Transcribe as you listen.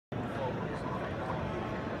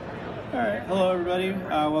All right, hello everybody.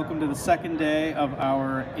 Welcome to the second day of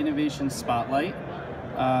our Innovation Spotlight.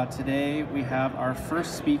 Today we have our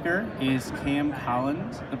first speaker is Cam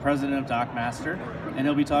Collins, the president of DockMaster, and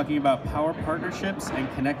he'll be talking about power partnerships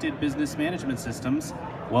and connected business management systems.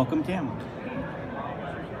 Welcome, Cam.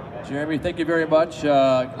 Jeremy, thank you very much.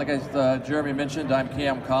 Like Jeremy mentioned, I'm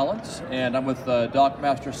Cam Collins, and I'm with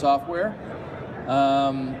DockMaster Software.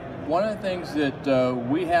 One of the things that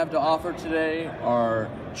we have to offer today are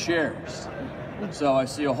chairs. So I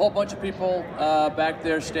see a whole bunch of people back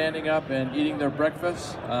there standing up and eating their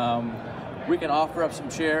breakfast. We can offer up some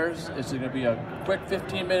chairs. It's going to be a quick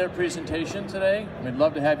 15-minute presentation today. We'd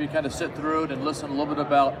love to have you kind of sit through it and listen a little bit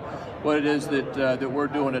about what it is that we're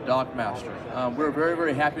doing at DockMaster. We're very,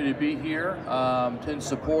 very happy to be here in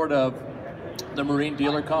support of the Marine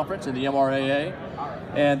Dealer Conference and the MRAA.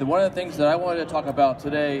 And one of the things that I wanted to talk about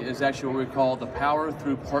today is actually what we call the power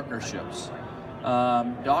through partnerships.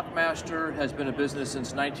 DockMaster has been a business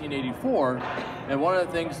since 1984, and one of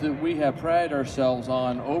the things that we have prided ourselves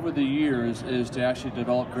on over the years is to actually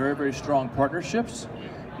develop very, very strong partnerships,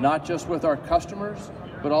 not just with our customers,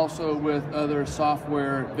 but also with other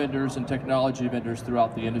software vendors and technology vendors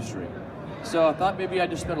throughout the industry. So I thought maybe I'd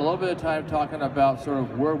just spend a little bit of time talking about sort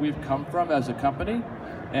of where we've come from as a company,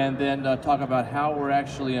 and then talk about how we're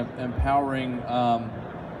actually empowering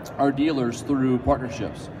our dealers through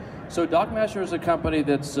partnerships. So DockMaster is a company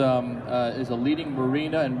that's is a leading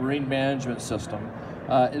marina and marine management system.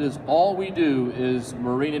 It is all we do is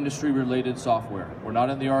marine industry related software. We're not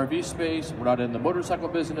in the RV space, we're not in the motorcycle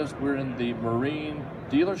business, we're in the marine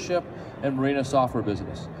dealership and marina software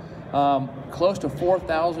business. Close to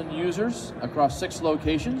 4,000 users across 6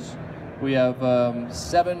 locations. We have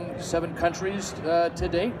seven countries to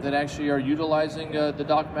date that actually are utilizing the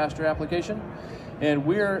DockMaster application. And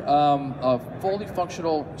we're a fully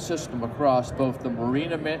functional system across both the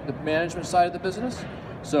marina the management side of the business.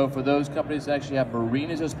 So for those companies that actually have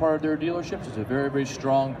marinas as part of their dealerships, it's a very, very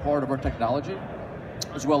strong part of our technology,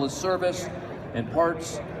 as well as service and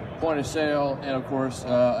parts, point of sale, and of course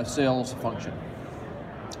a sales function.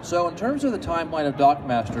 So in terms of the timeline of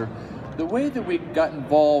DockMaster, the way that we got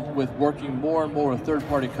involved with working more and more with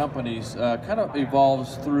third-party companies kind of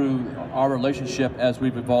evolves through our relationship as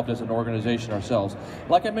we've evolved as an organization ourselves.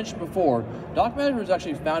 Like I mentioned before, DockMaster was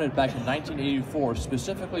actually founded back in 1984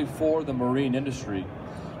 specifically for the marine industry.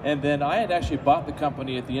 And then I had actually bought the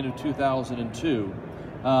company at the end of 2002.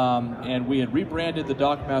 And we had rebranded the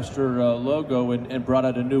DockMaster logo and brought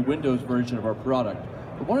out a new Windows version of our product.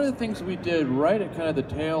 But one of the things we did right at kind of the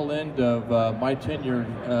tail end of my tenure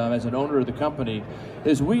as an owner of the company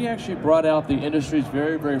is we actually brought out the industry's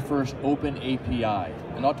very, very first open API.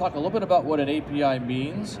 And I'll talk a little bit about what an API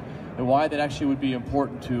means and why that actually would be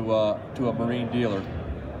important to a marine dealer.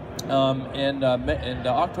 In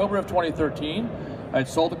October of 2013, I had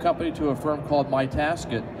sold the company to a firm called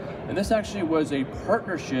MyTasket. And this actually was a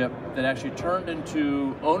partnership that actually turned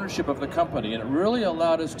into ownership of the company, and it really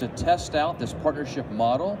allowed us to test out this partnership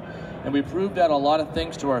model, and we proved out a lot of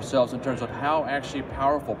things to ourselves in terms of how actually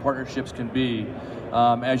powerful partnerships can be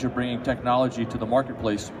as you're bringing technology to the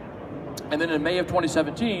marketplace. And then in May of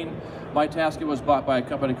 2017, MyTasket was bought by a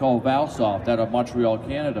company called Valsoft out of Montreal,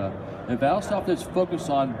 Canada. And Valsoft is focused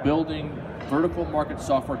on building vertical market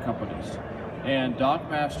software companies. And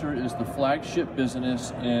DockMaster is the flagship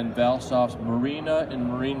business in Valsoft's marina and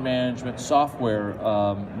marine management software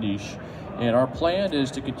niche. And our plan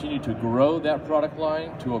is to continue to grow that product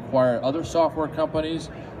line, to acquire other software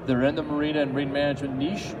companies that are in the marina and marine management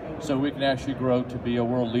niche, so we can actually grow to be a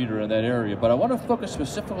world leader in that area. But I want to focus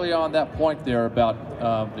specifically on that point there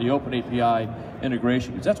about the open API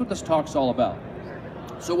integration, because that's what this talk's all about.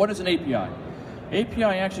 So what is an API? API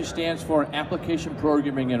actually stands for Application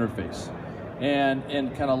Programming Interface. And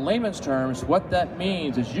in kind of layman's terms, what that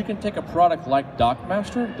means is you can take a product like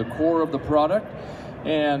DockMaster, the core of the product,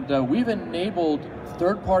 and we've enabled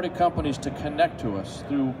third-party companies to connect to us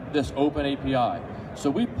through this open API.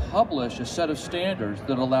 So we publish a set of standards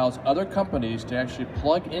that allows other companies to actually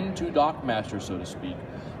plug into DockMaster, so to speak,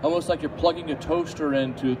 almost like you're plugging a toaster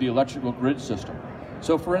into the electrical grid system.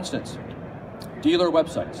 So for instance, dealer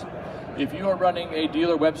websites. If you are running a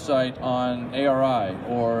dealer website on ARI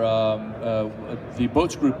or the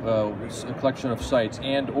Boats Group collection of sites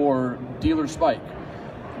and or Dealer Spike,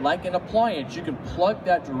 like an appliance, you can plug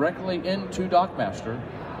that directly into DockMaster,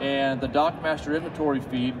 and the DockMaster inventory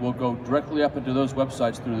feed will go directly up into those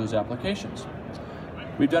websites through those applications.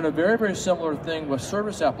 We've done a very, very similar thing with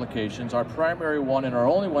service applications, our primary one and our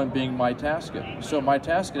only one being MyTasket. So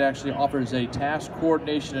MyTasket actually offers a task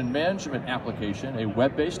coordination and management application, a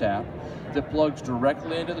web-based app, that plugs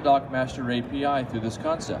directly into the DockMaster API through this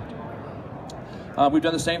concept. We've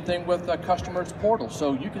done the same thing with customers' portals.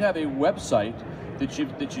 So you can have a website that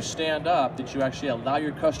you stand up, that you actually allow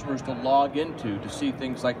your customers to log into to see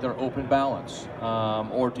things like their open balance,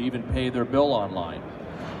 or to even pay their bill online.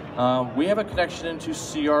 We have a connection into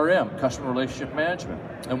CRM, Customer Relationship Management.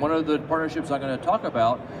 And one of the partnerships I'm going to talk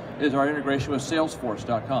about is our integration with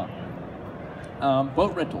Salesforce.com.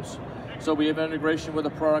 Boat rentals. So we have an integration with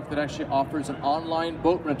a product that actually offers an online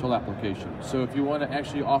boat rental application. So if you want to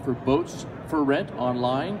actually offer boats for rent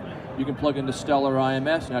online, you can plug into Stellar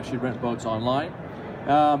IMS and actually rent boats online.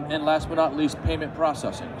 And last but not least, payment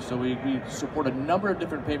processing. So we support a number of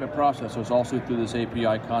different payment processors also through this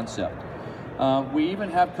API concept. We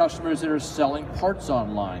even have customers that are selling parts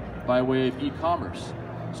online by way of e-commerce.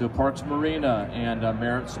 So Parks Marina and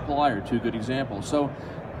Merit Supply are two good examples. So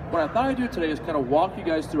what I thought I'd do today is kind of walk you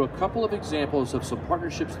guys through a couple of examples of some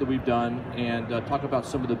partnerships that we've done and talk about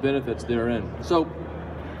some of the benefits therein. So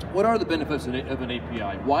what are the benefits of an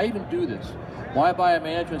API? Why even do this? Why buy a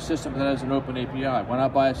management system that has an open API? Why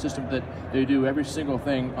not buy a system that they do every single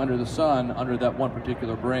thing under the sun under that one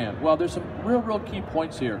particular brand? Well, there's some real key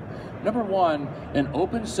points here. Number one, an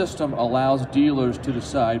open system allows dealers to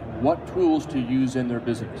decide what tools to use in their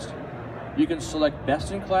business. You can select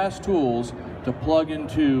best-in-class tools to plug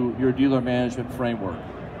into your dealer management framework.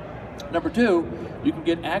 Number two, you can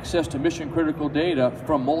get access to mission-critical data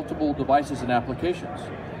from multiple devices and applications.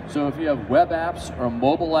 So if you have web apps or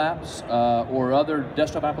mobile apps or other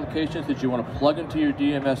desktop applications that you want to plug into your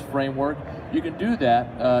DMS framework, you can do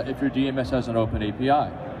that if your DMS has an open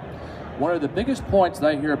API. One of the biggest points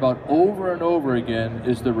that I hear about over and over again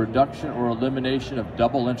is the reduction or elimination of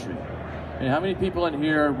double entry. And how many people in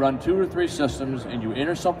here run 2 or 3 systems and you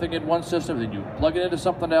enter something in one system, then you plug it into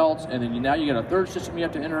something else, and then now you get a third system you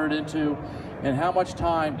have to enter it into, and how much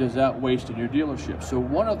time does that waste in your dealership? So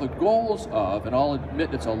one of the goals of, and I'll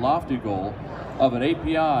admit it's a lofty goal, of an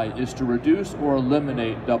API is to reduce or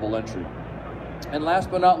eliminate double entry. And last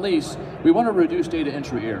but not least, we want to reduce data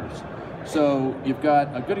entry errors. So you've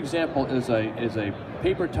got a good example is a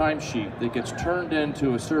paper timesheet that gets turned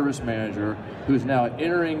into a service manager who's now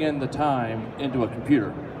entering in the time into a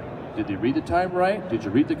computer. Did they read the time right? Did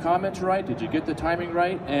you read the comments right? Did you get the timing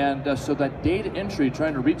right? And so that data entry,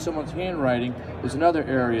 trying to read someone's handwriting, is another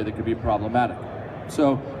area that could be problematic.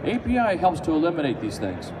 So API helps to eliminate these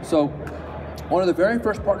things. So one of the very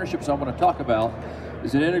first partnerships I want to talk about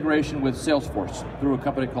is an integration with Salesforce through a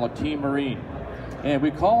company called Team Marine. And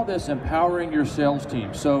we call this empowering your sales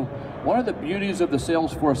team. So one of the beauties of the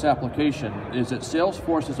Salesforce application is that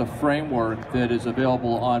Salesforce is a framework that is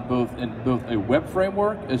available on both a web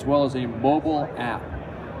framework as well as a mobile app.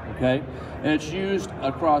 Okay? And it's used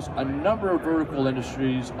across a number of vertical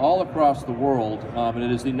industries all across the world, and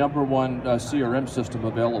it is the #1 CRM system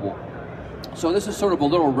available. So this is sort of a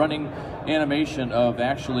little running animation of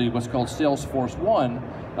actually what's called Salesforce One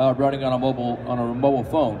running on a mobile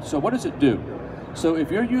phone. So what does it do? So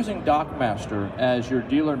if you're using DockMaster as your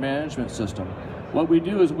dealer management system, what we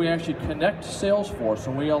do is we actually connect Salesforce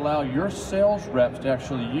and we allow your sales reps to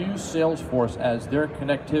actually use Salesforce as their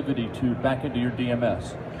connectivity to back into your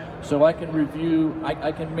DMS. So I can review,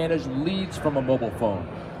 I can manage leads from a mobile phone.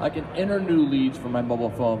 I can enter new leads from my mobile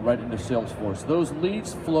phone right into Salesforce. Those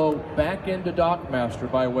leads flow back into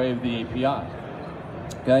DockMaster by way of the API.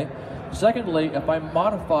 Okay? Secondly, if I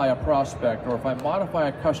modify a prospect or if I modify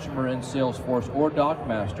a customer in Salesforce or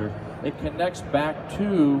DockMaster, it connects back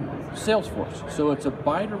to Salesforce. So it's a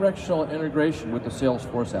bidirectional integration with the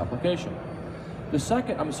Salesforce application. The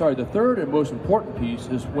third and most important piece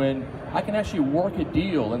is when I can actually work a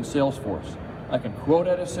deal in Salesforce. I can quote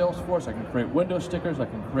out of Salesforce, I can create window stickers, I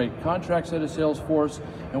can create contracts out of Salesforce,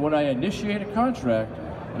 and when I initiate a contract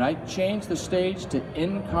and I change the stage to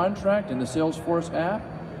in contract in the Salesforce app,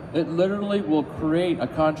 it literally will create a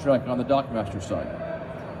contract on the DockMaster side.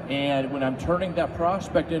 And when I'm turning that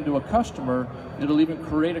prospect into a customer, it'll even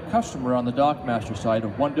create a customer on the DockMaster side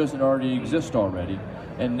if one doesn't already exist already.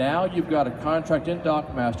 And now you've got a contract in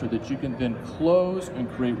DockMaster that you can then close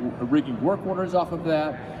and create rigging work orders off of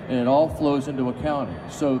that, and it all flows into accounting.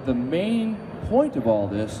 So the main point of all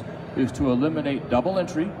this is to eliminate double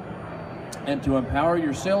entry and to empower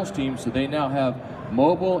your sales team so they now have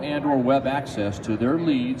mobile and or web access to their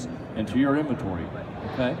leads and to your inventory,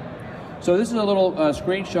 okay? So this is a little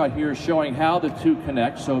screenshot here showing how the two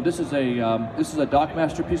connect. So this is a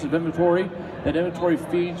DockMaster piece of inventory. That inventory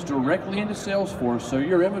feeds directly into Salesforce, so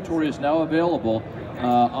your inventory is now available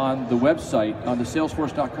on the website, on the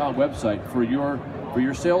Salesforce.com website for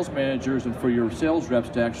your sales managers and for your sales reps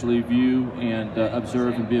to actually view and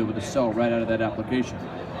observe and be able to sell right out of that application.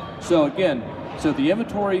 So again, so the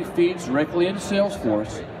inventory feeds directly into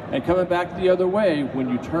Salesforce. And coming back the other way, when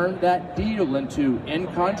you turn that deal into in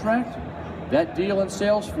contract, that deal in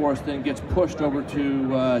Salesforce then gets pushed over to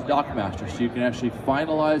DockMaster, so you can actually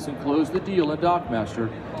finalize and close the deal in DockMaster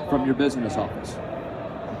from your business office.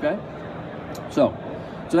 Okay? So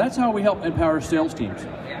that's how we help empower sales teams.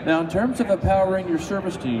 Now, in terms of empowering your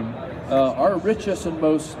service team, our richest and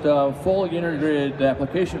most fully integrated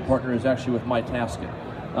application partner is actually with MyTasket.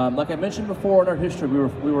 Like I mentioned before in our history,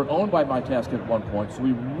 we were owned by MyTasket at one point, so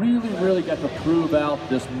we really got to prove out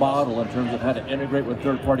this model in terms of how to integrate with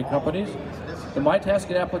third-party companies. The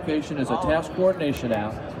MyTasket application is a task coordination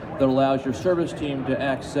app that allows your service team to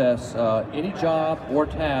access any job or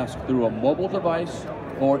task through a mobile device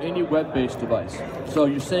or any web-based device. So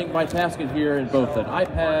you're seeing MyTasket here in both an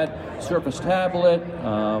iPad, Surface tablet,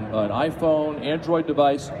 an iPhone, Android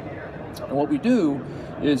device. And what we do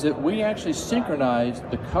is that we actually synchronize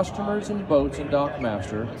the customers and boats in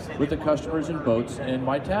DockMaster with the customers and boats in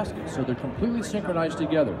MyTasket. So they're completely synchronized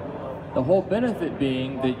together. The whole benefit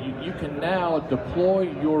being that you can now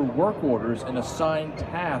deploy your work orders and assign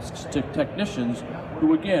tasks to technicians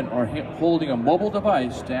who, again, are holding a mobile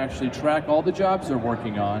device to actually track all the jobs they're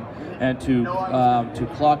working on and to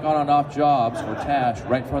clock on and off jobs or tasks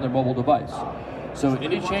right from their mobile device. So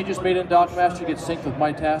any changes made in DockMaster get synced with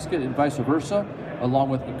MyTasket and vice versa, along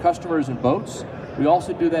with the customers and boats. We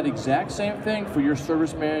also do that exact same thing for your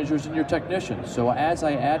service managers and your technicians. So as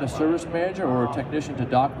I add a service manager or a technician to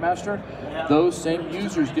DockMaster, those same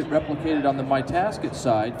users get replicated on the MyTasket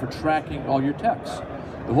side for tracking all your techs.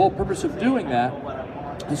 The whole purpose of doing that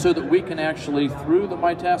is so that we can actually, through the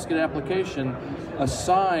MyTasket application,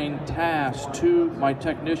 assign tasks to my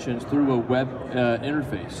technicians through a web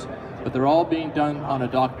interface. But they're all being done on a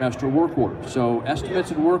DockMaster work order. So estimates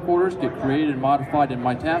and work orders get created and modified in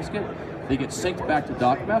MyTasket. They get synced back to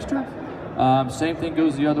DockMaster. Same thing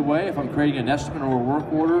goes the other way. If I'm creating an estimate or a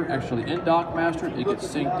work order, actually in DockMaster, it gets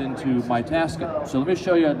synced into MyTasket. So let me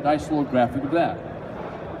show you a nice little graphic of that.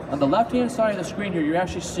 On the left-hand side of the screen here, you're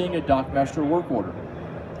actually seeing a DockMaster work order.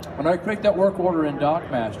 When I create that work order in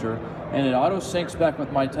DockMaster, and it auto syncs back with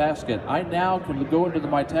MyTasket, I now can go into the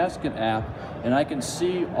MyTasket app and I can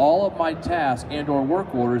see all of my tasks and or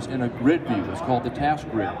work orders in a grid view. It's called the task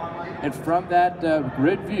grid. And from that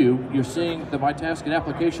grid view, you're seeing the MyTasket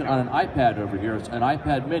application on an iPad over here. It's an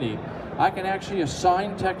iPad mini. I can actually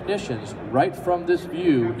assign technicians right from this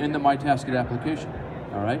view in the MyTasket application.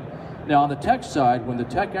 All right. Now on the tech side, when the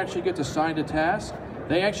tech actually gets assigned a task,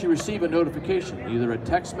 they actually receive a notification, either a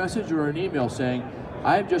text message or an email saying,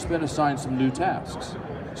 I've just been assigned some new tasks.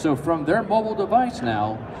 So from their mobile device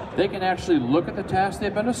now, they can actually look at the tasks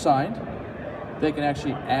they've been assigned. They can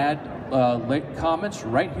actually add comments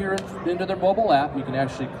right here into their mobile app. You can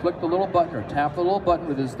actually click the little button or tap the little button,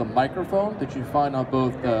 which is the microphone that you find on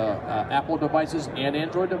both Apple devices and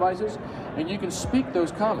Android devices, and you can speak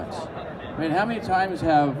those comments. I mean, how many times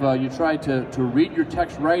have you tried to read your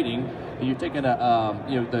text writing, and you're taking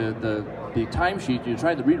the timesheet, you're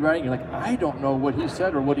trying to read writing, you're like, I don't know what he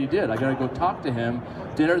said or what he did. I gotta go talk to him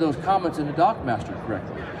to enter those comments into DockMaster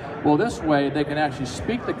correctly. Well, this way they can actually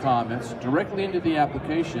speak the comments directly into the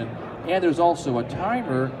application, and there's also a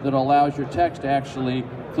timer that allows your text to actually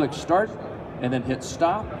click start and then hit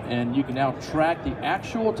stop, and you can now track the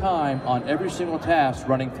actual time on every single task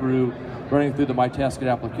running through the MyTasket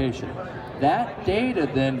application. That data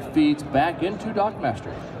then feeds back into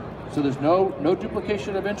DockMaster. So there's no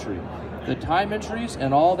duplication of entry. The time entries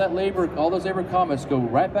and all those labor comments go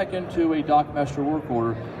right back into a DockMaster work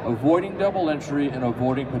order, avoiding double entry and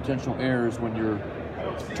avoiding potential errors when you're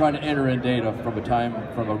trying to enter in data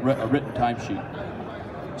from a written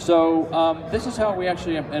timesheet. So this is how we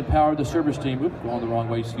actually empower the service team. Oops, going the wrong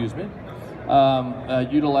way, excuse me.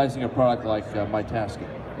 Utilizing a product like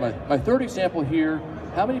MyTasket. My third example here.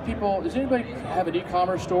 How many people? Does anybody have an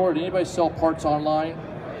e-commerce store? Does anybody sell parts online?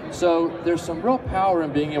 So there's some real power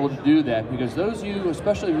in being able to do that, because those of you,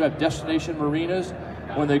 especially who have destination marinas,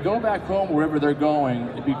 when they go back home, wherever they're going,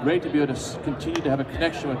 it'd be great to be able to continue to have a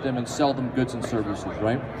connection with them and sell them goods and services,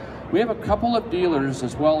 right? We have a couple of dealers,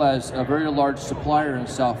 as well as a very large supplier in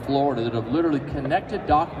South Florida, that have literally connected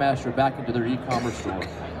DockMaster back into their e-commerce store.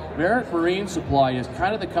 Merritt Marine Supply is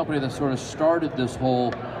kind of the company that sort of started this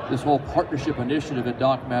whole partnership initiative at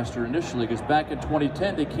DockMaster initially, because back in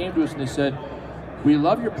 2010, they came to us and they said, we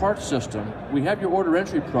love your parts system, we have your order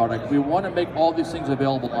entry product, we want to make all these things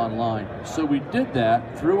available online. So we did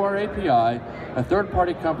that through our API. A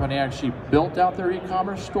third-party company actually built out their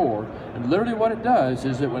e-commerce store, and literally what it does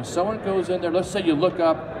is that when someone goes in there, let's say you look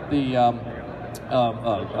up the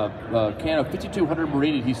can of 5200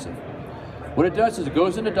 marine adhesive. What it does is it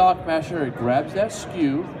goes into DockMaster, it grabs that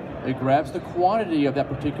SKU, It grabs the quantity of that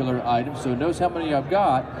particular item, so it knows how many I've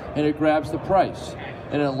got, and it grabs the price.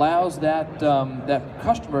 And it allows that, that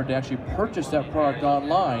customer to actually purchase that product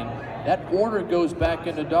online. That order goes back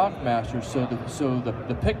into DockMaster, so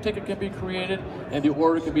the pick ticket can be created and the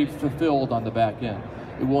order can be fulfilled on the back end.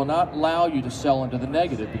 It will not allow you to sell into the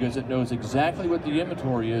negative because it knows exactly what the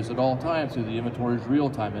inventory is at all times, so the inventory is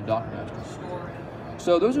real time in DockMaster.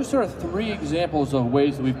 So those are sort of 3 examples of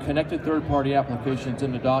ways that we've connected third-party applications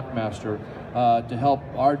into DockMaster to help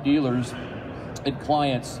our dealers and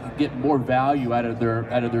clients get more value out of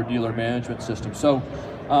their dealer management system. So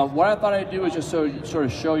what I thought I'd do is just sort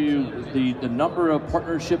of show you the number of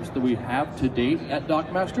partnerships that we have to date at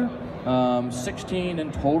DockMaster, 16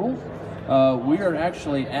 in total. We are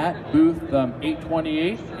actually at booth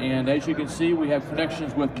 828, and as you can see, we have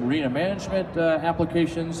connections with marina management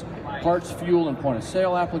applications, parts, fuel, and point of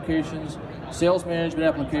sale applications, sales management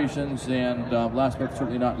applications, and last but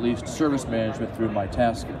certainly not least, service management through my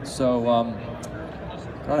tasket. So I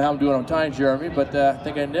don't know how I'm doing on time, Jeremy, but I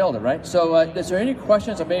think I nailed it, right? So is there any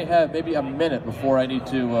questions? I may have maybe a minute before I need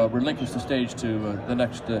to relinquish the stage to the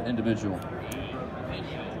next individual.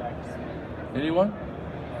 Anyone?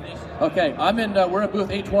 Okay, we're at booth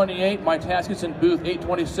 828. My tasket's in booth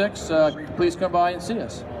 826. Please come by and see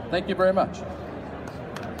us. Thank you very much.